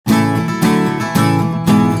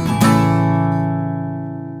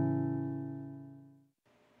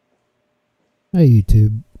Hey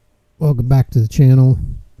YouTube, welcome back to the channel.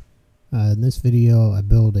 In this video I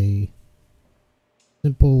build a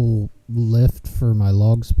simple lift for my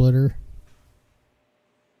log splitter.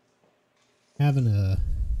 Having a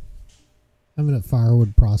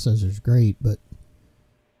firewood processor is great, but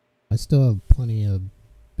I still have plenty of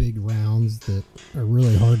big rounds that are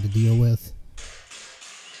really hard to deal with.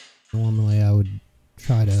 Normally I would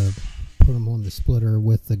try to put them on the splitter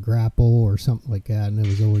with the grapple or something like that, and it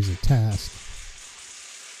was always a task.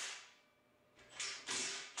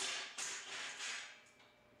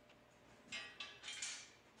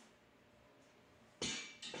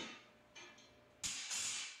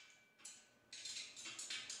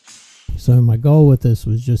 So my goal with this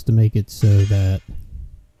was just to make it so that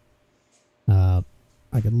I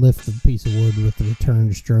could lift the piece of wood with the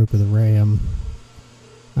return stroke of the ram.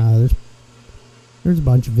 There's a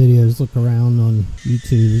bunch of videos. Look around on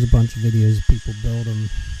YouTube. There's a bunch of videos of people build them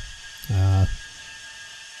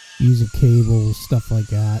using cables, stuff like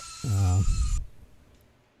that.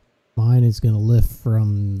 Mine is going to lift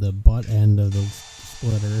from the butt end of the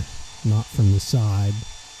splitter, not from the side.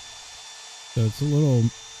 So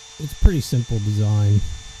it's pretty simple design,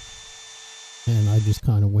 and I just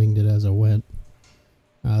kind of winged it as I went.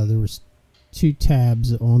 There was 2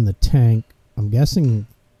 tabs on the tank, I'm guessing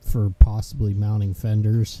for possibly mounting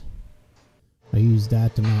fenders. I used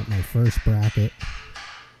that to mount my first bracket.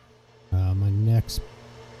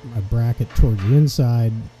 My bracket towards the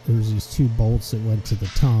inside, there was these 2 bolts that went to the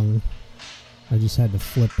tongue. I just had to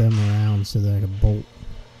flip them around so that I could bolt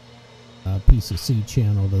a piece of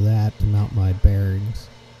C-channel to that to mount my bearings.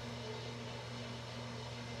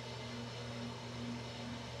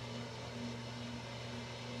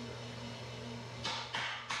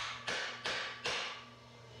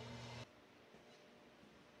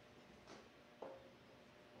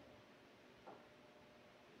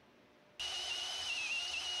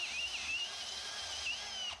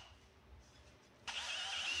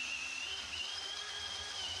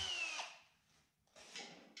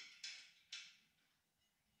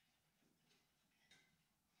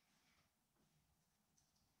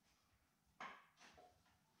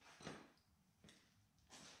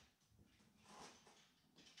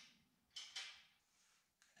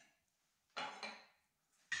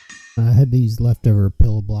 I had these leftover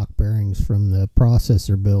pillow block bearings from the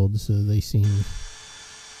processor build, so they seem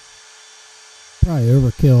probably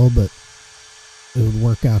overkill, but it would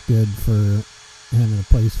work out good for having a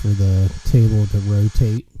place for the table to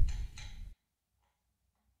rotate.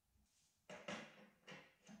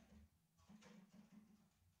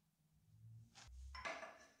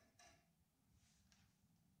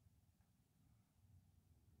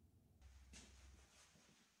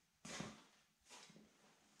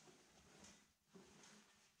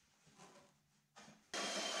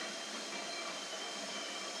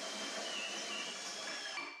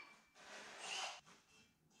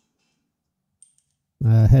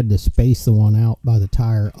 I had to space the one out by the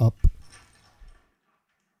tire up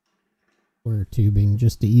square tubing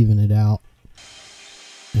just to even it out,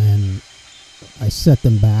 and I set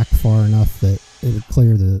them back far enough that it would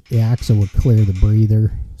clear the axle would clear the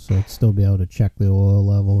breather, so I'd still be able to check the oil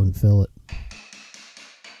level and fill it.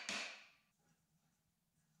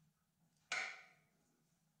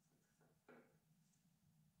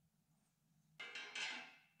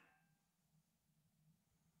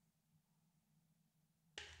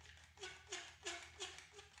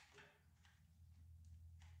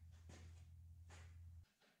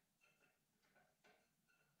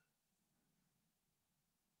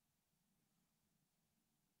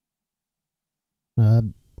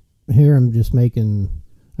 Here I'm going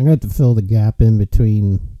to have to fill the gap in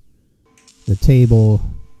between the table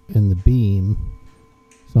and the beam.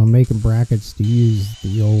 So I'm making brackets to use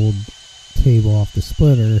the old table off the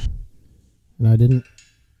splitter. And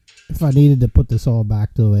if I needed to put this all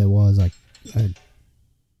back to the way it was, I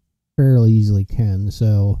fairly easily can.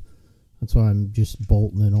 So that's why I'm just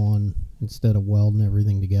bolting it on instead of welding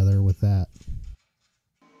everything together with that.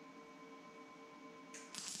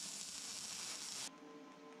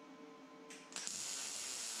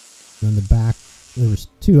 And the back, there was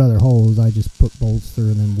 2 other holes. I just put bolts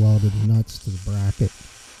through and then welded nuts to the bracket.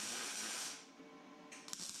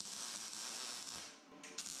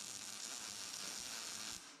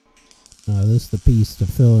 This is the piece to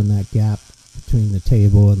fill in that gap between the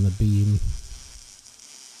table and the beam.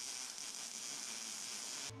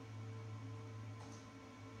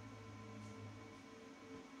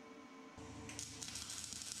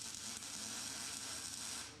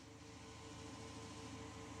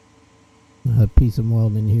 A piece of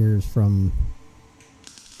welding here is from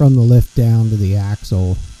the lift down to the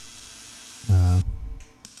axle. I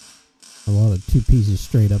welded 2 pieces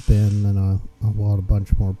straight up in, then I weld a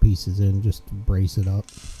bunch more pieces in just to brace it up.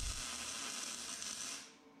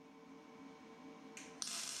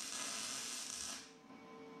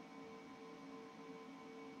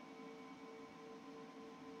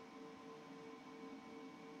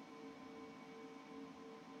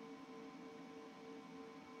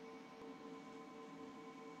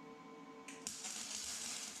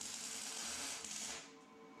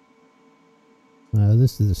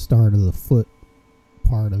 This is the start of the foot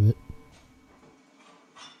part of it.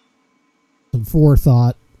 Some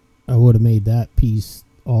forethought, I would have made that piece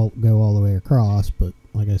go all the way across, but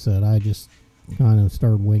like I said, I just kind of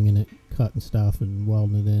started winging it, cutting stuff and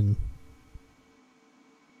welding it in.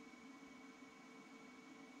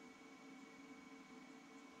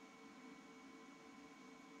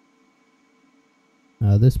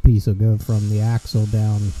 This piece will go from the axle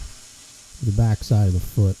down the back side of the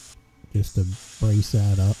foot, just to brace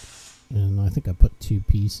that up. And I think I put 2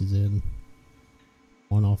 pieces in,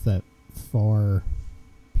 one off that far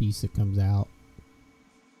piece that comes out,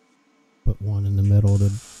 put one in the middle to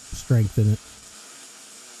strengthen it.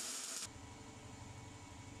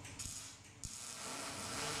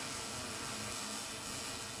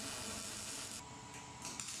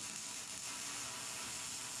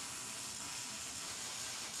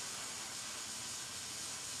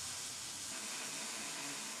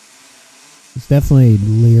 It's definitely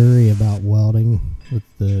leery about welding with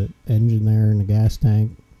the engine there and the gas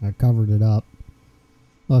tank. I covered it up.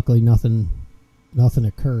 Luckily nothing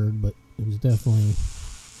occurred, but it was definitely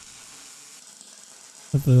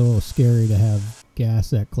a little scary to have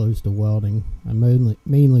gas that close to welding. I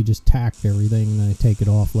mainly just tacked everything and then I take it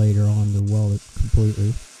off later on to weld it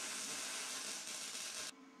completely.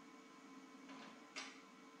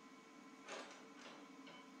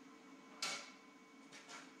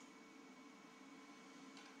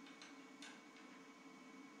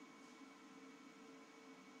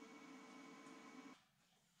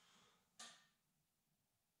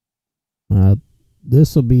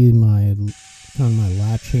 This will be my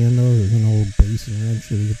latch handle. There's an old basin wrench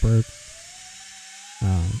that was broke.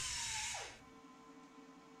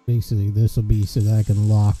 Basically, this will be so that I can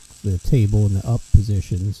lock the table in the up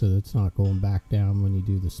position, so that it's not going back down when you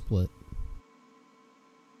do the split.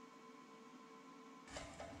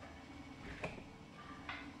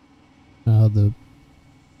 The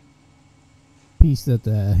piece that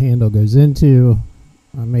the handle goes into,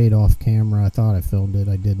 I made off camera. I thought I filmed it.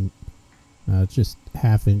 I didn't. It's just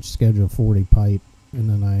 1/2-inch Schedule 40 pipe, and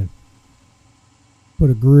then I put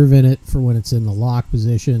a groove in it for when it's in the lock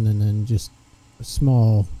position, and then just a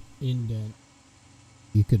small indent.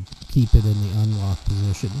 You could keep it in the unlock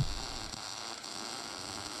position.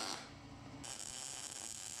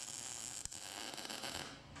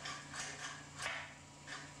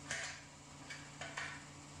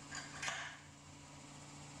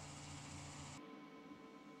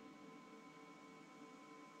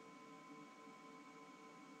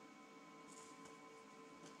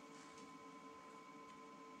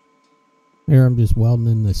 Here I'm just welding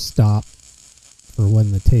in the stop for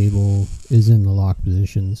when the table is in the lock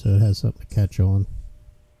position, so it has something to catch on.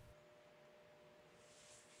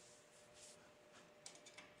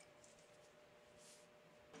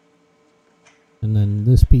 And then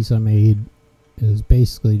this piece I made is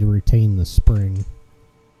basically to retain the spring,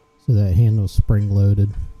 so that handle's spring loaded.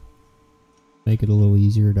 Make it a little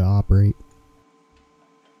easier to operate.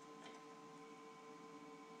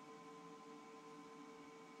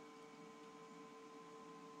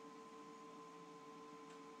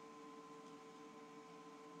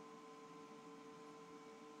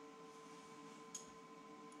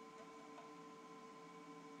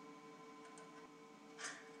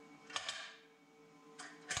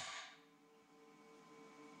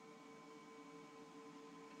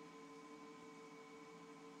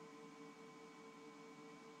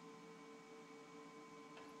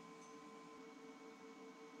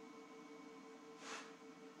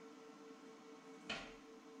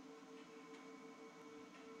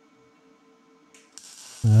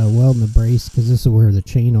 Welding the brace, because this is where the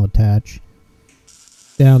chain will attach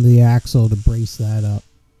down to the axle to brace that up.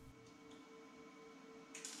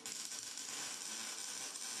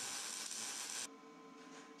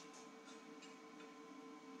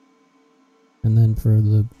 And then for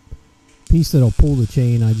the piece that'll pull the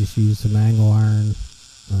chain, I just use some angle iron.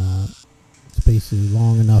 It's basically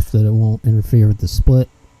long enough that it won't interfere with the split,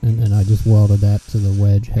 and then I just welded that to the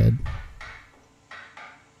wedge head.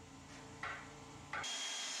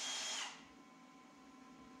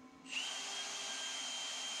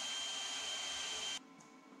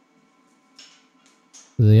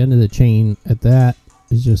 So the end of the chain at that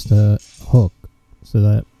is just a hook, so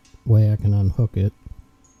that way I can unhook it,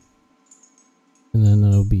 and then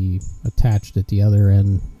it'll be attached at the other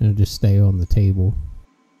end and it'll just stay on the table.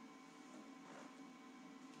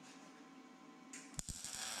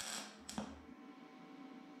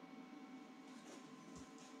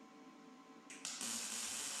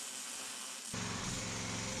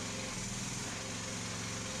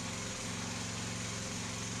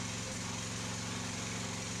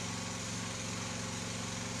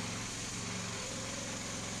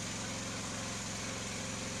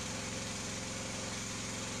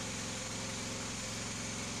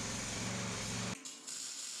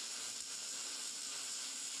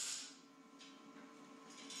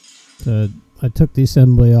 So I took the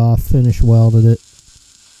assembly off, finish welded it,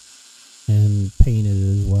 and painted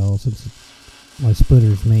it as well, since my splitter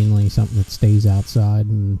is mainly something that stays outside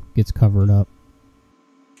and gets covered up.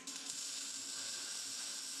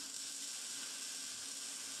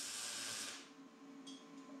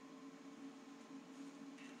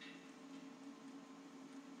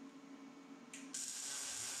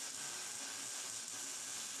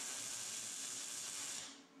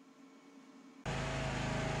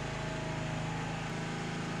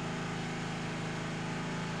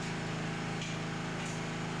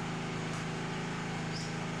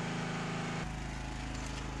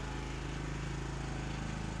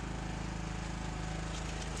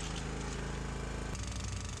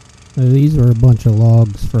 These were a bunch of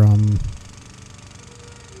logs from,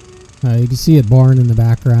 you can see a barn in the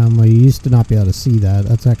background. Well, you used to not be able to see that.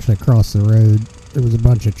 That's actually across the road. There was a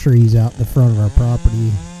bunch of trees out in the front of our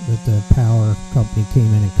property that the power company came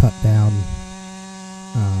in and cut down.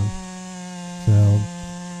 So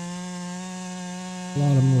a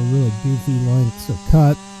lot of them were really goofy lengths of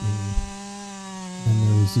cut, and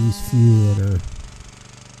there was these few that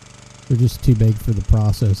they're just too big for the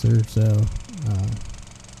processor. So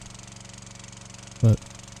but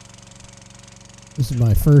this is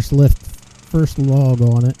my first log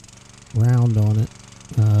on it, round on it.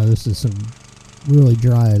 This is some really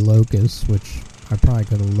dry locust, which I probably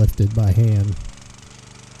could have lifted by hand.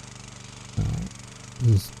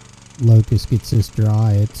 This locust gets this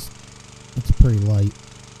dry, it's pretty light.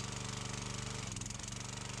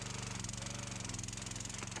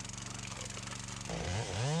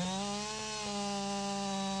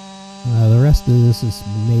 The rest of this is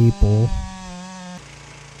maple.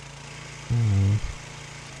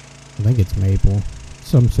 I think it's maple,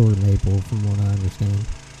 some sort of maple from what I understand.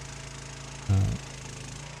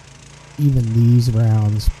 Even these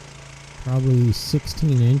rounds, probably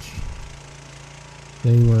 16-inch.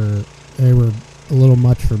 They were a little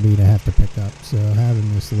much for me to have to pick up, so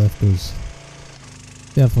having this lift was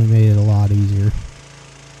definitely made it a lot easier.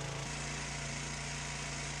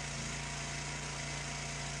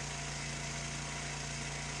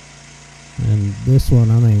 And this one,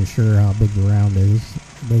 I'm not even sure how big the round is,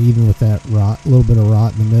 but even with that rot, a little bit of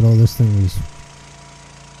rot in the middle, this thing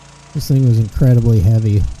was incredibly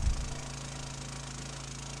heavy.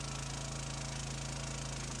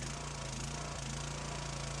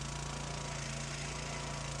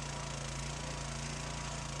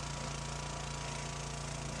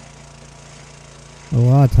 A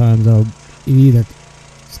lot of times I'll either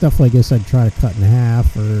stuff like this I'd try to cut in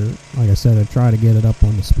half, or like I said, I'd try to get it up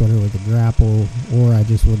on the splitter with a grapple, or I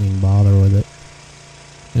just wouldn't even bother with it.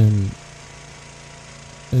 And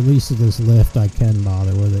at least with this lift I can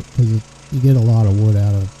bother with it, because you get a lot of wood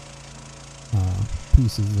out of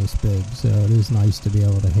pieces this big, so it is nice to be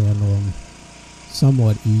able to handle them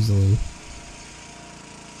somewhat easily.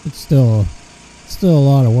 It's still a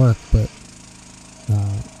lot of work, but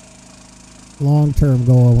long-term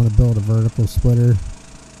goal, I want to build a vertical splitter.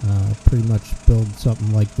 Pretty much build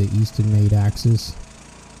something like the Easton made Axis.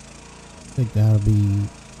 I think that'll be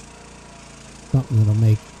something that'll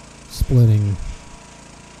make splitting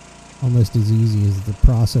almost as easy as the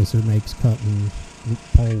processor makes cutting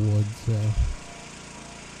pole wood. So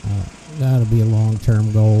that'll be a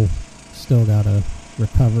long-term goal. Still got to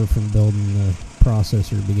recover from building the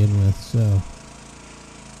processor to begin with. So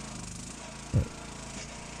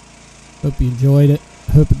hope you enjoyed it.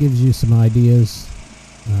 Hope it gives you some ideas.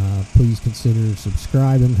 Please consider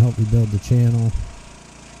subscribing, help me build the channel,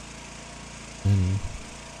 and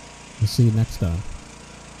we'll see you next time.